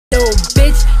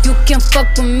can fuck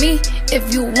with me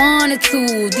if you wanted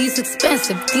to. These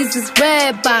expensive, these is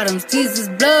red bottoms, these is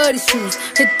bloody shoes.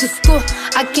 Hit the school,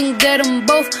 I can get them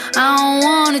both, I don't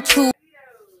wanna choose.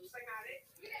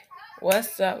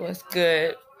 What's up? What's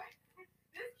good?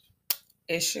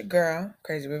 It's your girl,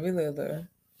 Crazy Baby Lulu,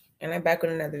 and I'm back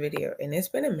with another video. And it's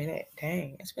been a minute.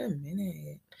 Dang, it's been a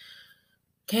minute.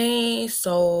 Okay,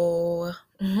 so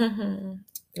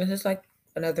this is like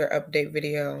another update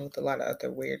video with a lot of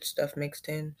other weird stuff mixed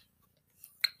in.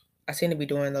 I seem to be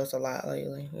doing those a lot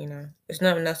lately, you know. There's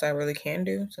nothing else I really can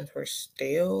do since we're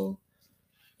still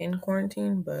in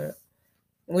quarantine, but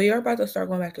we are about to start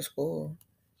going back to school,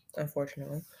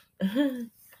 unfortunately.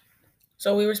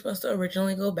 So we were supposed to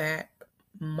originally go back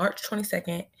March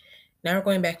 22nd. Now we're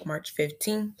going back March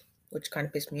 15th, which kind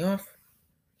of pissed me off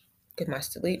because my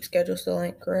sleep schedule still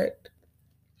ain't correct.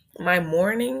 My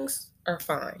mornings are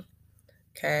fine,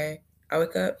 okay? I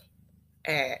wake up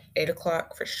at 8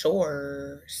 o'clock for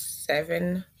sure,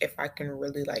 7 if I can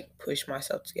really like push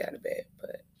myself to get out of bed.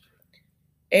 But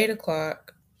 8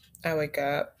 o'clock, I wake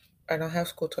up. I don't have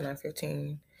school till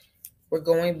 9:15. We're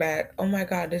going back. Oh my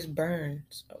God, this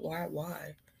burns.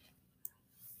 Why?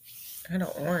 I had an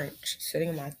orange sitting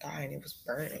in my thigh and it was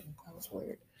burning. That was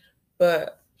weird.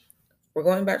 But we're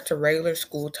going back to regular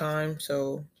school time,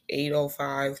 so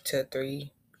 8:05 to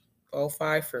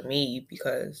 3:05 for me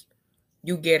because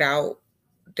you get out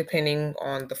depending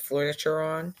on the floor that you're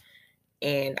on.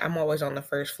 And I'm always on the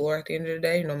first floor at the end of the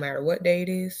day, no matter what day it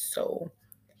is. So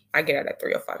I get out at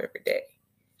 3:05 every day.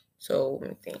 So let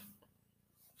me think.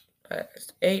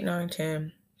 It's 8, 9,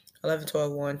 10, 11,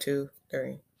 12, 1, 2,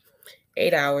 3.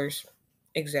 8 hours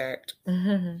exact.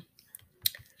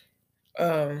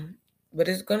 But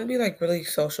it's gonna be like really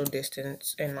social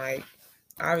distance and like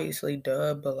obviously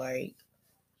but like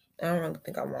I don't really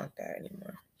think I want that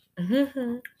anymore.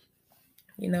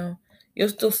 You know, you'll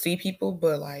still see people,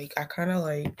 but like I kind of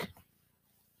like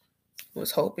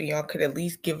was hoping y'all could at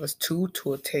least give us 2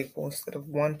 to a table instead of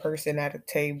 1 person at a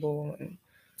table. And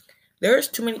there's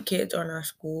too many kids on our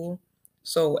school,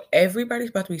 so everybody's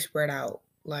about to be spread out.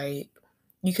 Like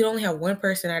you can only have 1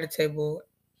 person at a table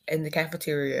in the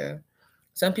cafeteria.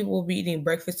 Some people will be eating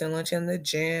breakfast and lunch in the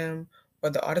gym or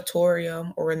the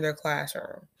auditorium or in their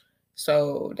classroom.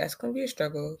 So that's going to be a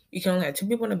struggle. You can only have 2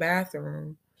 people in the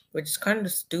bathroom, which is kind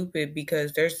of stupid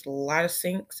because there's a lot of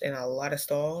sinks and a lot of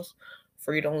stalls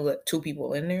for you to only let 2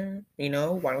 people in there. You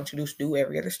know, why don't you just do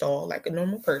every other stall like a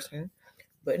normal person?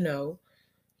 But no.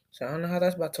 So I don't know how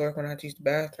that's about to work when I have to use the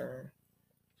bathroom.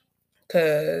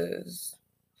 Because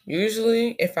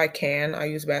usually, if I can, I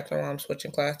use the bathroom while I'm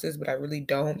switching classes, but I really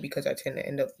don't because I tend to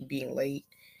end up being late.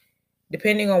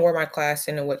 Depending on where my class is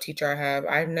and what teacher I have,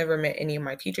 I've never met any of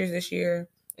my teachers this year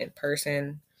in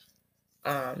person.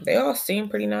 They all seem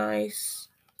pretty nice,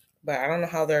 but I don't know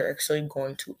how they're actually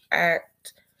going to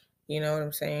act. You know what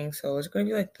I'm saying? So it's going to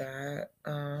be like that.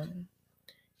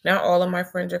 Not all of my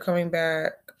friends are coming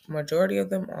back. Majority of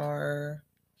them are.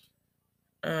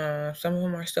 Some of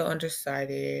them are still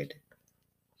undecided.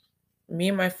 Me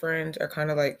and my friends are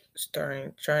kind of like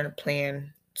trying to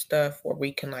plan stuff where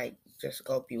we can like just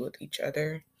go be with each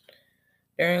other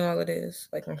during all of this.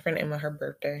 Like my friend Emma, her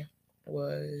birthday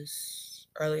was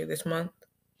earlier this month.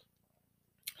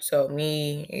 So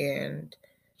me and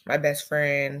my best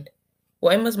friend,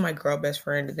 well, Emma's my girl best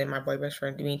friend, and then my boy best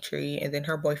friend Dimitri, and then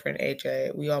her boyfriend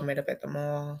AJ. We all met up at the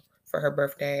mall for her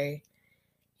birthday,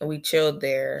 and we chilled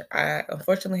there. I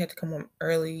unfortunately had to come home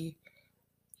early.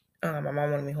 My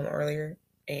mom wanted me home earlier,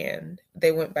 and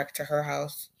they went back to her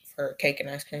house for cake and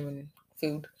ice cream and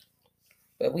food.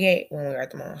 But we ate when we were at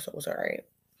the mall, so it was alright.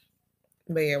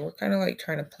 But yeah, we're kind of like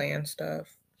trying to plan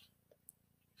stuff.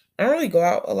 I don't really go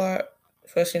out a lot,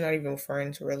 especially not even with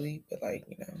friends, really. But like,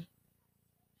 you know,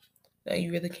 no,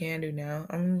 you really can do now.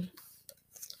 I'm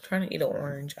trying to eat an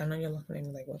orange. I know you're looking at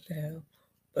me like, what the hell?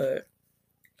 But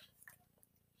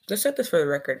let's set this for the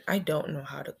record. I don't know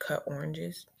how to cut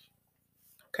oranges.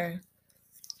 Okay.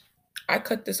 I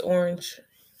cut this orange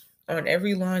on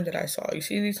every line that I saw. You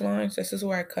see these lines? This is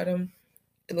where I cut them.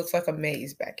 It looks like a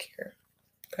maze back here.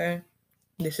 Okay.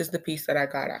 This is the piece that I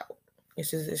got out.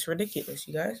 It's ridiculous,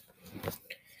 you guys.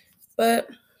 But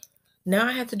now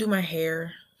I have to do my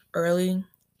hair early,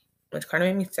 which kind of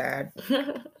made me sad.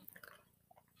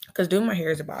 Because doing my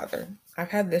hair is a bother.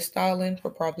 I've had this style in for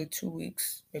probably 2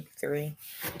 weeks, maybe 3.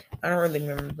 I don't really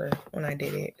remember when I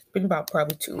did it. It's been about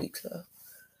probably 2 weeks though.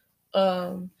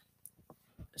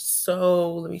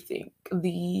 So let me think.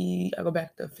 I go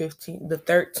back to 15th. The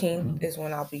 13th is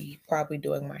when I'll be probably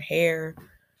doing my hair.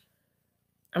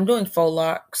 I'm doing faux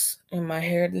locks in my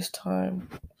hair this time.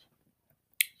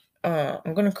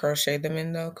 I'm gonna crochet them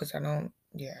in though, because I don't.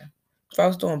 Yeah, If I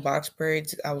was doing box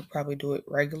braids, I would probably do it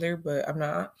regular, but I'm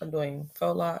not. I'm doing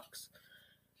faux locks.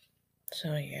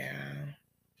 So yeah.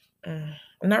 I'm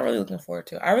not really looking forward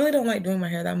to it. I really don't like doing my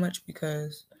hair that much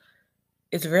because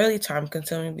it's really time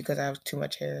consuming because I have too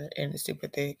much hair and it's super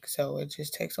thick. So it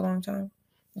just takes a long time.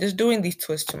 Just doing these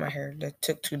twists to my hair that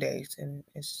took 2 days and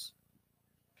it's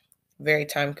very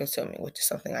time consuming, which is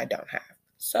something I don't have.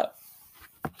 So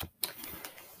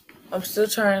I'm still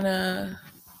trying to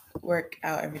work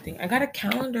out everything. I got a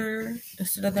calendar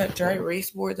instead of that dry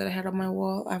erase board that I had on my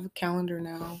wall. I have a calendar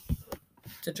now.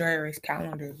 It's a dry erase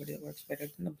calendar, but it works better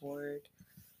than the board.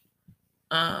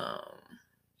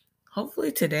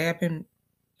 Hopefully today. I've been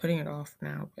putting it off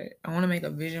now, but I want to make a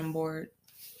vision board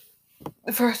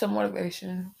for some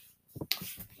motivation.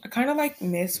 I kind of like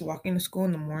miss walking to school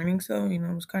in the morning, so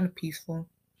it's kind of peaceful.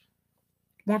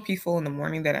 More peaceful in the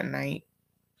morning than at night.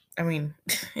 I mean,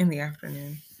 in the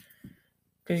afternoon.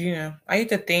 Because, I get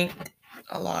to think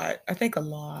a lot. I think a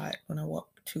lot when I walk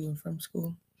to and from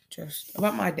school. Just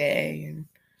about my day and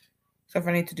stuff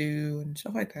I need to do and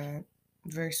stuff like that.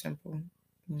 Very simple.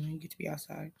 You get to be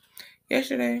outside.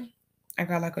 Yesterday, I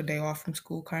got like a day off from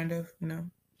school, kind of,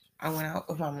 I went out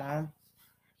with my mom.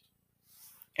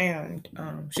 And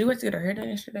she went to get her hair done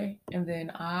yesterday. And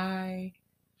then I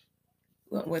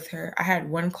went with her. I had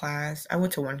one class. I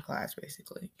went to one class,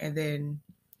 basically. And then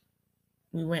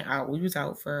we went out. We was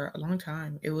out for a long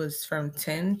time. It was from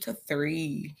 10 to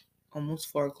 3,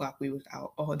 almost 4 o'clock. We was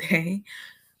out all day.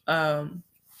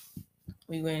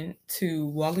 We went to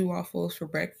Wally Waffles for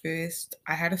breakfast.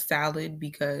 I had a salad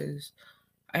because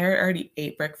I already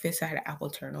ate breakfast. I had an apple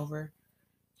turnover.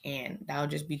 And that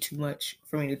would just be too much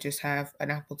for me to just have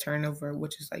an apple turnover,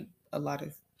 which is like a lot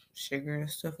of sugar and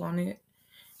stuff on it.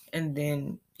 And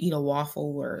then eat a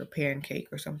waffle or a pancake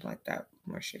or something like that,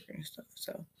 more sugar and stuff.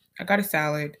 So I got a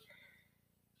salad.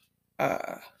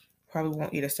 Probably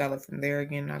won't eat a salad from there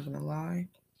again, not gonna lie.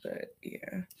 But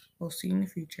yeah, we'll see in the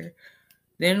future.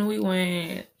 Then we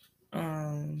went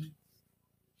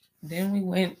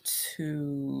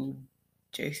to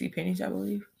JCPenney's, I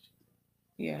believe.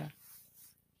 Yeah.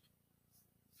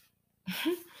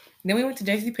 Then we went to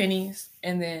JCPenney's,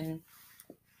 and then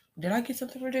did I get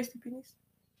something for JCPenney's?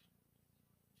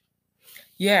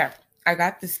 Yeah, I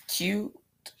got this cute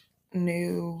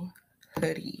new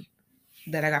hoodie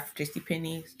that I got from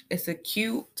JCPenney's. It's a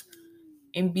cute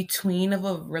in between of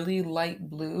a really light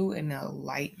blue and a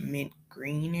light mint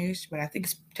greenish, but I think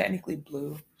it's technically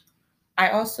blue. I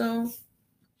also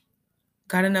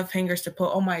got enough hangers to put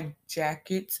all my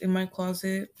jackets in my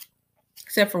closet,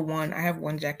 except for one. I have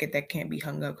one jacket that can't be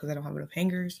hung up because I don't have enough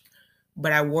hangers,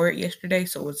 but I wore it yesterday,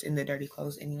 so it's in the dirty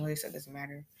clothes anyway, so it doesn't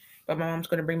matter. But my mom's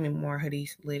going to bring me more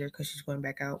hoodies later because she's going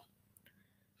back out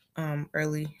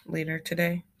early later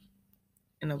today.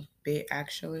 In a bit,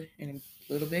 actually, in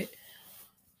a little bit.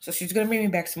 So she's going to bring me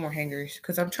back some more hangers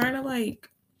because I'm trying to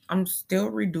I'm still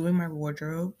redoing my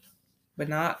wardrobe, but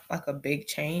not like a big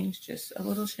change, just a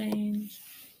little change.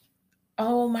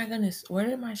 Oh my goodness, where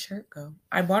did my shirt go?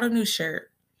 I bought a new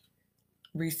shirt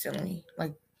recently,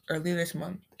 like earlier this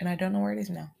month, and I don't know where it is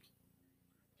now.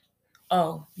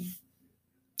 Oh,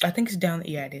 I think it's down.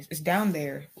 Yeah, it is. It's down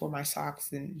there where my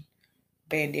socks and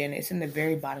bandana. It's in the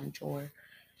very bottom drawer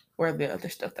where the other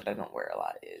stuff that I don't wear a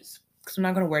lot is. Because I'm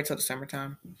not going to wear it till the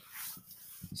summertime.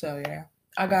 So yeah,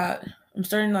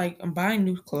 I'm buying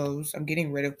new clothes. I'm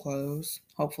getting rid of clothes.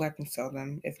 Hopefully I can sell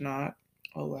them. If not,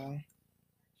 oh well.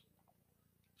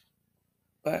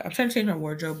 But I'm trying to change my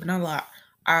wardrobe, but not a lot.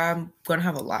 I'm going to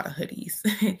have a lot of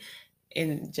hoodies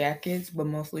and jackets, but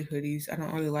mostly hoodies. I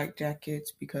don't really like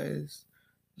jackets because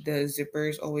the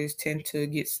zippers always tend to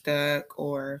get stuck,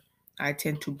 or I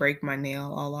tend to break my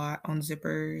nail a lot on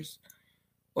zippers,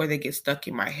 or they get stuck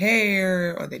in my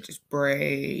hair, or they just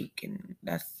break, and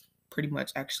that's pretty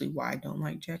much actually why I don't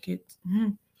like jackets.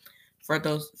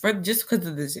 Just because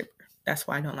of the zipper. That's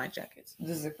why I don't like jackets.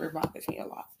 The zipper bothers me a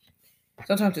lot.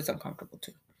 Sometimes it's uncomfortable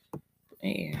too.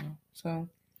 Yeah, so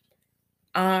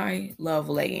I love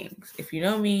leggings. If you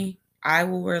know me, I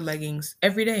will wear leggings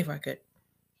every day if I could.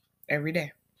 Every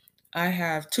day. I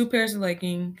have 2 pairs of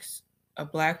leggings, a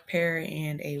black pair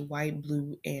and a white,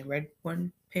 blue, and red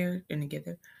one pair in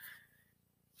together.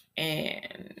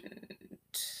 And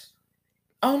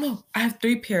oh no, I have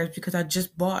 3 pairs because I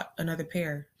just bought another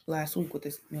pair last week with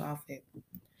this new outfit.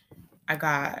 I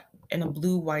got in a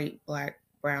blue, white, black,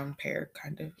 brown pair,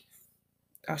 kind of.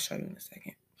 I'll show you in a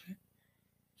second.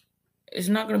 It's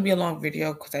not going to be a long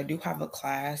video because I do have a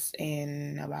class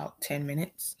in about 10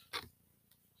 minutes.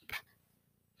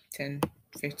 10,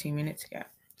 15 minutes, yeah.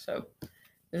 So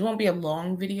this won't be a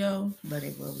long video, but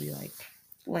it will be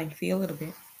lengthy a little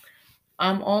bit.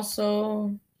 I'm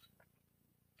also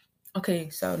okay.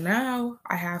 So now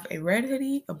I have a red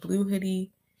hoodie, a blue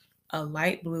hoodie, a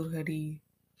light blue hoodie,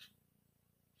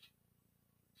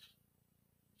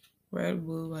 red,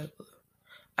 blue, light blue.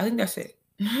 I think that's it.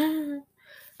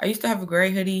 I used to have a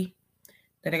gray hoodie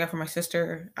that I got from my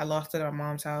sister. I lost it at my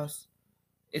mom's house.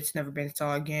 It's never been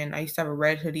saw again. I used to have a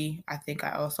red hoodie. I think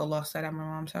I also lost that at my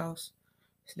mom's house.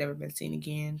 It's never been seen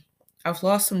again. I've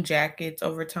lost some jackets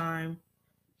over time.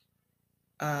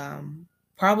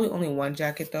 Probably only one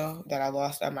jacket though that I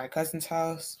lost at my cousin's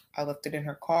house. I left it in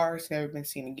her car. It's never been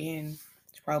seen again.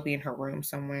 It's probably in her room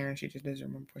somewhere and she just doesn't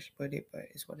remember where she put it, but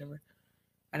it's whatever.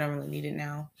 I don't really need it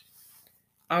now.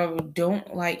 I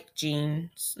don't like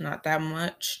jeans, not that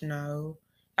much, no.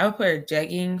 I would wear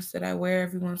jeggings that I wear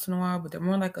every once in a while, but they're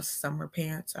more like a summer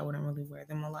pants. I wouldn't really wear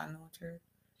them a lot in the winter.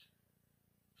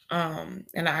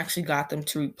 And I actually got them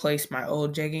to replace my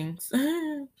old jeggings.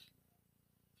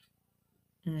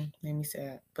 Made me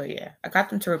sad. But yeah, I got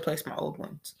them to replace my old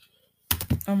ones.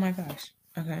 Oh my gosh.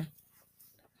 Okay.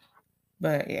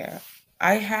 But yeah,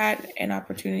 I had an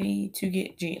opportunity to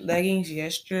get leggings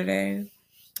yesterday.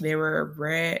 They were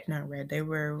red, not red, they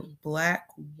were black,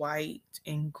 white,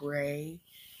 and gray.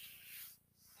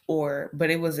 But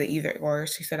it was a either or.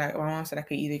 She said, my mom said I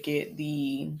could either get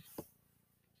the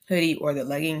hoodie or the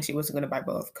leggings. She wasn't going to buy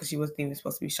both because she wasn't even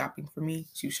supposed to be shopping for me.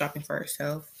 She was shopping for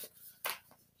herself.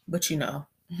 But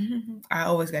I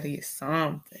always got to get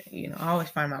something. I always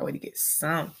find my way to get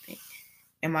something.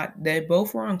 And they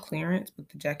both were on clearance, but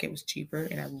the jacket was cheaper,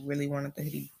 and I really wanted the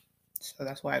hoodie, so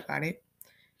that's why I got it.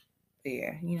 But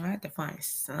yeah, I had to find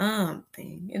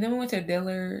something. And then we went to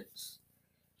Dillard's.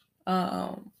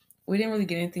 We didn't really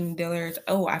get anything in Dillard's.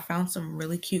 Oh, I found some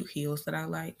really cute heels that I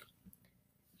like.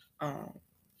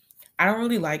 I don't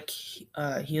really like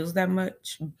heels that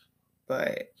much,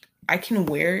 but I can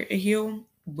wear a heel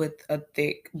with a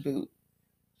thick boot.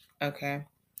 Okay.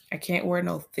 I can't wear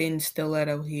no thin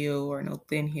stiletto heel or no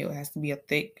thin heel. It has to be a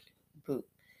thick boot.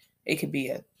 It could be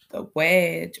a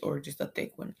wedge or just a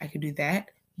thick one. I could do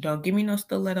that. Don't give me no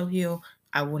stiletto heel.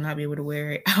 I will not be able to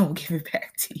wear it. I will give it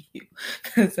back to you.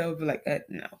 Because I would be like,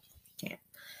 no, can't.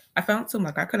 I found some,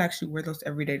 I could actually wear those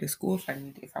every day to school if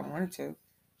I wanted to.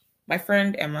 My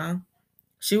friend Emma,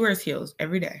 she wears heels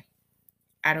every day.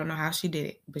 I don't know how she did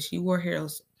it, but she wore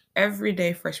heels every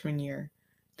day freshman year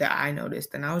that I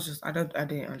noticed. And I was just, I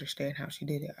didn't understand how she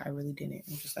did it. I really didn't.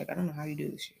 I'm just like, I don't know how you do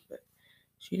this shit, but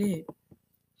she did.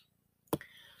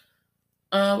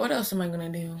 What else am I gonna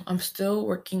do? I'm still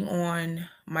working on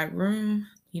my room.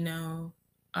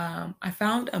 I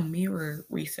found a mirror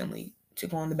recently to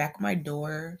go on the back of my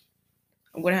door.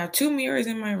 I'm gonna have 2 mirrors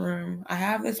in my room. I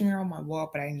have this mirror on my wall,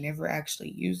 but I never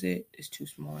actually use it. It's too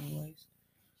small, anyways.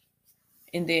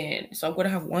 And then, so I'm gonna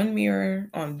have one mirror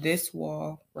on this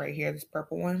wall right here, this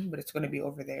purple one, but it's gonna be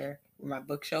over there where my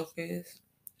bookshelf is,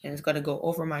 and it's gonna go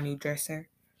over my new dresser.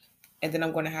 And then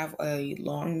I'm gonna have a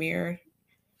long mirror,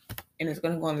 and it's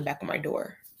gonna go on the back of my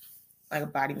door, like a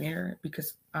body mirror,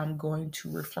 because I'm going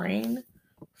to refrain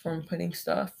from putting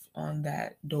stuff on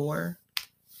that door.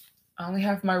 I only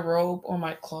have my robe on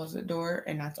my closet door,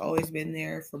 and that's always been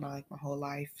there for my whole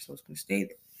life, so it's gonna stay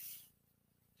there.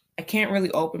 I can't really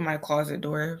open my closet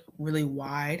door really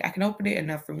wide. I can open it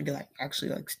enough for me to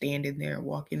actually stand in there and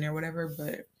walk in there, whatever,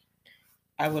 but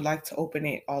I would like to open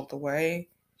it all the way,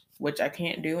 which I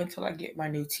can't do until I get my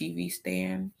new TV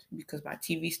stand, because my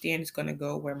TV stand is gonna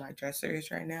go where my dresser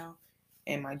is right now,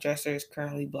 and my dresser is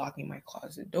currently blocking my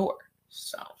closet door.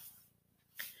 So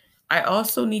I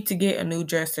also need to get a new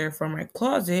dresser for my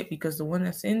closet because the one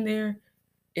that's in there,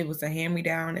 it was a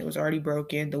hand-me-down. It was already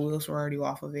broken. The wheels were already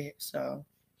off of it. So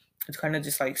it's kind of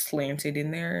just slanted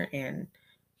in there, and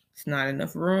it's not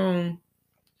enough room.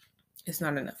 It's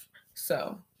not enough.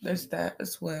 So there's that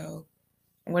as well.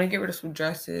 I'm going to get rid of some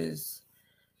dresses,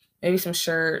 maybe some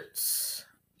shirts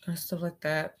and stuff like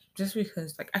that. Just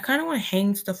because I kind of want to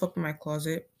hang stuff up in my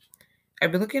closet.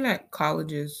 I've been looking at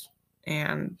colleges,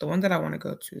 and the one that I want to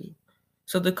go to.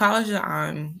 So the college that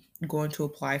I'm going to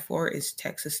apply for is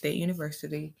Texas State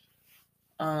University.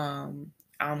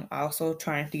 I'm also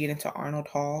trying to get into Arnold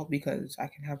Hall because I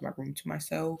can have my room to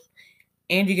myself,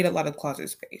 and you get a lot of closet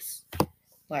space,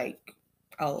 a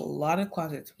lot of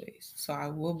closet space. So I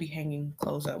will be hanging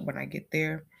clothes up when I get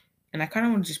there, and I kind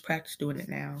of want to just practice doing it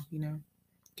now.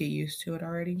 Get used to it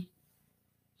already.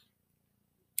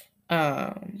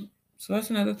 So that's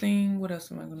another thing. What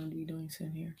else am I going to be doing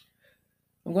soon here?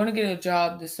 I'm going to get a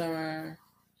job this summer.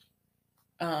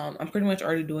 I'm pretty much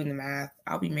already doing the math.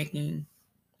 I'll be making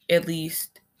at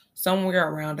least somewhere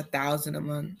around $1,000 a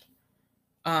month.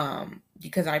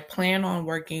 because I plan on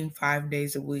working 5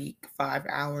 days a week, 5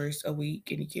 hours a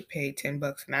week, and you get paid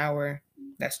 $10 an hour.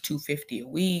 That's $250 a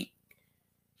week.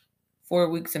 4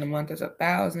 weeks in a month is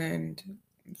 $1,000.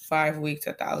 5 weeks,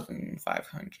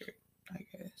 $1,500, I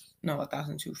guess. No,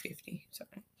 $1,250.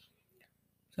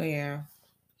 So yeah,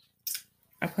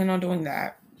 I plan on doing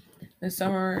that this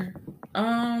summer.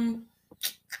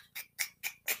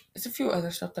 There's a few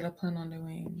other stuff that I plan on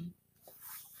doing.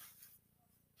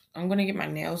 I'm gonna get my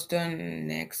nails done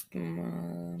next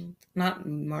month. Not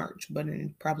March, but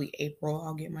in probably April,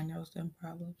 I'll get my nails done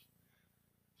probably.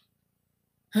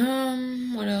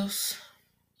 What else?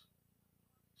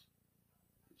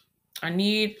 I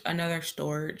need another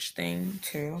storage thing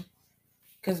too,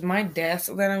 because my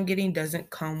desk that I'm getting doesn't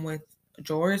come with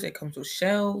drawers. It comes with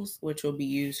shelves, which will be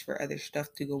used for other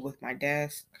stuff to go with my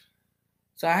desk.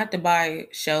 So I have to buy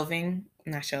storage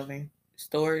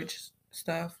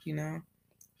stuff,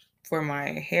 for my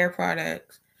hair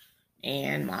products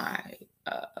and my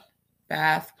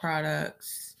bath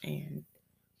products and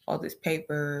all this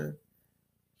paper.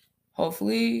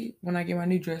 Hopefully, when I get my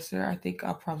new dresser, I think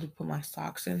I'll probably put my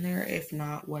socks in there. If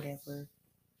not, whatever.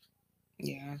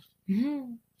 Yeah.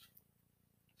 I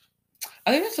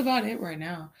think that's about it right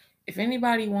now. If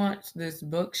anybody wants this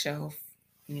bookshelf,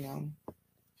 I'm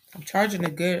charging a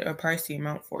pricey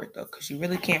amount for it, though, because you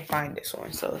really can't find this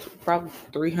one. So it's probably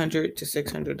 $300 to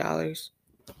 $600.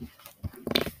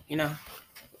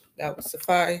 That would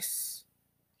suffice.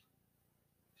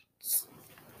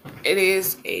 It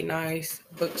is a nice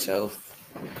bookshelf.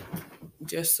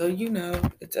 Just so you know,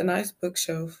 it's a nice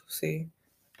bookshelf. See,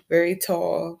 very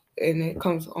tall, and it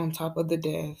comes on top of the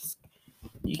desk.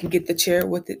 You can get the chair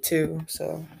with it too.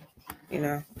 So, you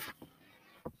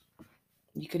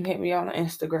can hit me on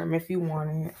Instagram if you want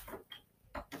it.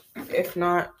 If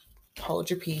not, hold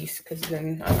your peace, because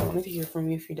then I don't want to hear from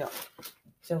you if you don't.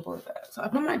 Simple as that. So I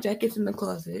put my jackets in the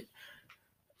closet.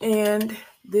 And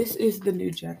this is the new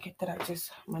jacket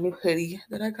my new hoodie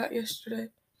that I got yesterday.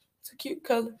 It's a cute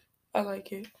color. I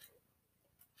like it.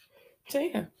 So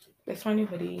yeah, that's my new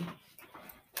hoodie.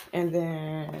 And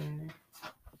then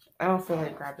I don't feel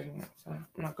like grabbing it, so I'm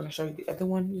not going to show you the other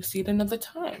one. You'll see it another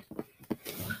time.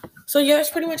 So yeah,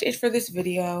 that's pretty much it for this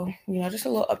video. Just a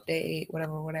little update,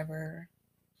 whatever.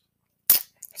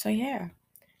 So yeah,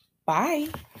 bye.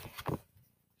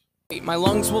 My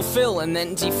lungs will fill and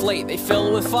then deflate. They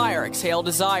fill with fire, exhale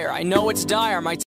desire. I know it's dire. My